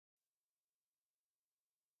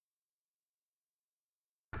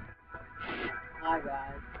Hi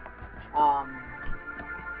guys. Um,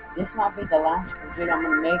 this might be the last video I'm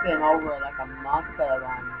gonna make in over like a month, but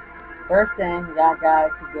first thing is I got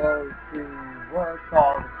to go to work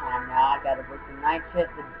all the time now. I gotta work the night shift,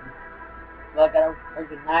 I gotta work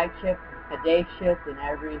the night shift, the day shift, and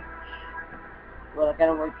I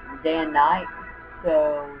gotta work day and night.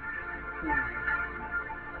 So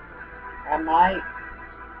I might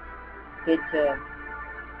get to,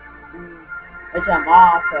 which I'm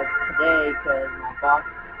off of today because my boss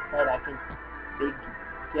said I can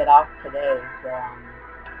get off today. So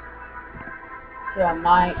I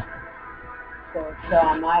might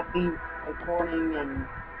I might be recording and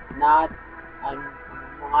not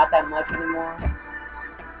not that much anymore.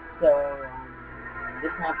 So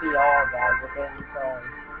this might be all, guys. Okay, I'm sorry.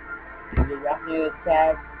 You have to know it's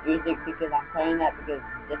sad music because I'm playing that because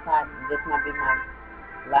this might be my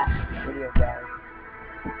last video, guys.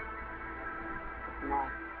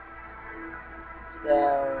 So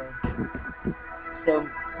so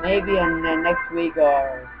maybe in the next week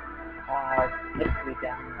or next week, I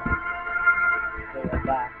don't know. So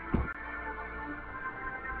bye.